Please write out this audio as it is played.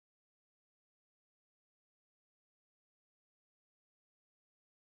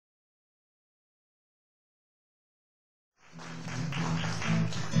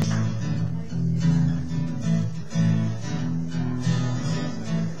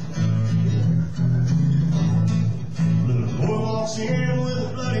Little boy walks in with a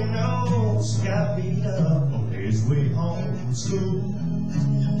bloody nose, got beat up on his way home from school.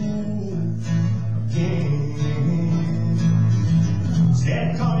 His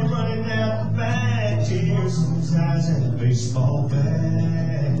dad caught him running out the back, tears in his eyes and a baseball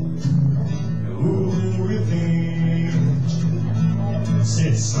bat. Ooh, revenge.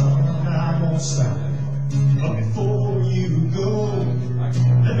 Said, son, I won't stop, but before you go,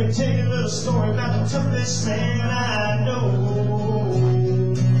 let me tell you a little story about the toughest man I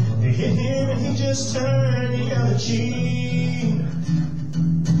know. They hit him and he just turned the other cheek.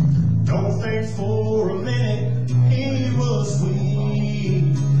 Don't think for a minute he was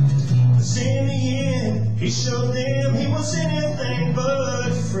weak, 'cause in the end he showed them he was anything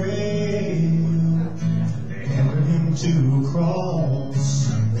but frail. They hammered him to a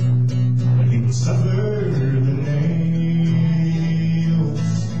cross, but he was tougher than nails.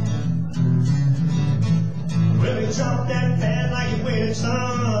 Well, he dropped that bat like he weighed a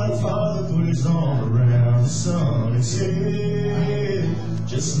ton. Father put his arm around his son and said,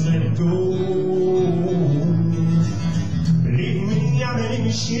 just let it go. Believe me, I've been in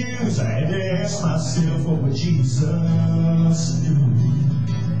your shoes. I had to ask myself, what would Jesus do?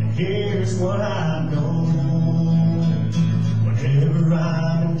 And here's what I know. Whenever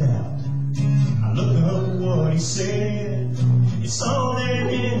I'm in doubt, I look up what he said. It's all there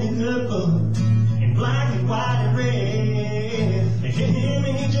in the book, in black and white and red. They hit him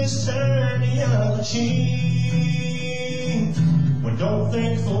and he just turned the other cheek. Well, don't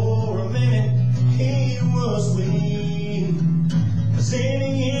think for a minute he was weak, 'cause in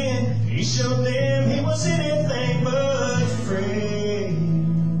the end he showed them he was anything but frail.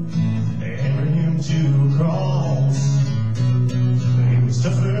 They hammered him to a cross, but he was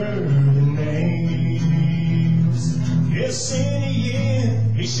tougher than nails. Yes, in the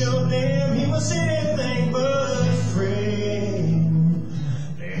end he showed them he was anything but frail.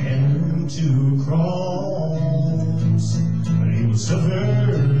 They hammered him to a cross, he was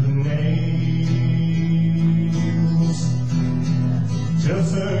tougher than nails,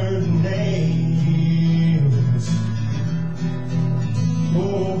 tougher than nails.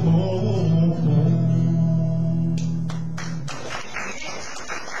 Oh, oh.